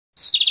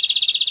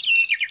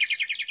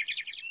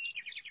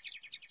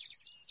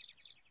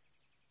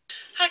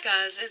Hi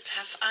guys, it's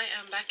Haff. I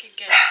am back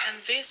again,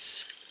 and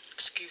this,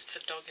 excuse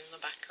the dog in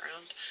the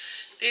background,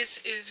 this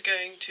is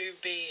going to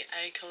be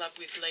a collab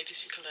with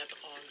Ladies Who Collab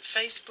on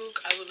Facebook.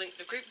 I will link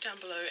the group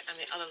down below and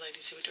the other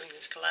ladies who are doing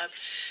this collab.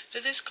 So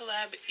this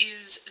collab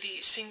is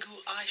the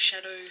single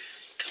eyeshadow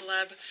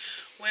collab,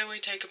 where we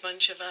take a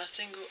bunch of our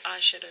single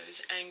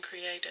eyeshadows and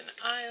create an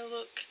eye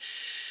look.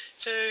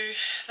 So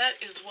that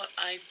is what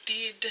I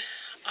did.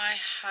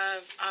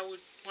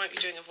 Won't be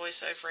doing a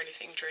voiceover or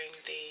anything during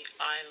the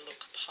eye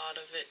look part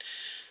of it.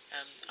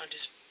 I'll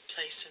just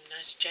play some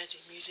nice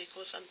jazzy music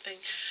or something.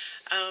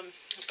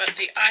 But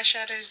the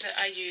eyeshadows that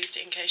I used,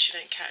 in case you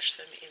don't catch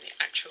them in the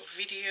actual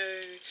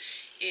video,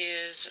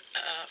 is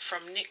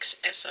from NYX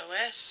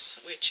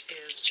SOS, which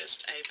is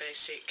just a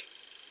basic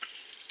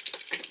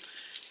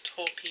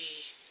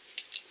taupey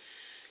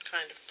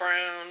kind of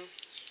brown.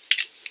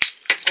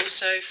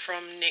 Also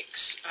from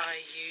NYX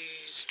I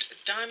used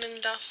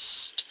Diamond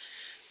Dust,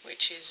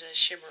 which is a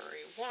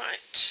shimmery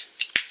white.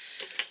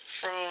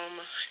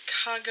 From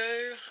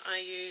Cargo I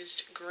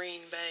used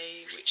Green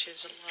Bay, which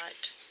is a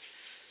light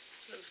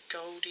sort of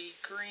goldy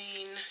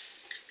green.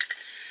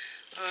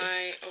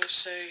 I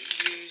also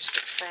used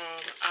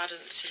from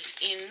Ardency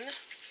Inn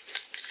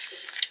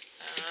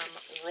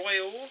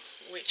Royal,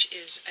 which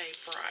is a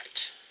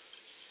bright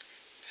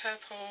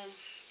purple.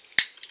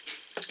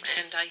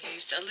 And I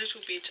used a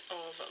little bit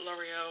of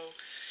L'Oreal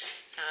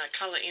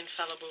Colour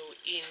Infallible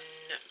in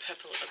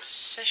Purple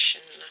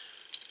Obsession,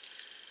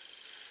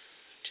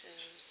 which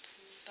is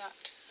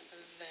that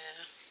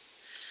there.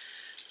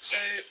 So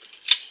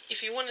if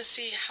you want to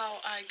see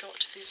how I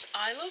got this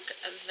eye look,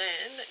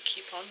 then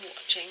keep on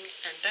watching,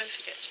 and don't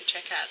forget to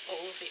check out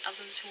all of the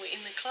others who are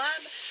in the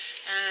collab,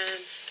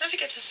 and don't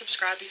forget to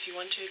subscribe if you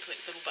want to. Click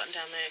the little button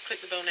down there,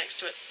 click the bell next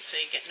to it so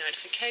you get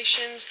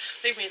notifications.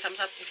 Leave me a thumbs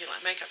up if you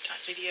like makeup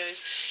type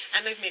videos,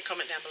 and leave me a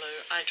comment down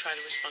below. I try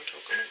to respond to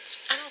all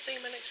comments, and I'll see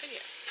you in my next video.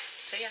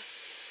 See ya!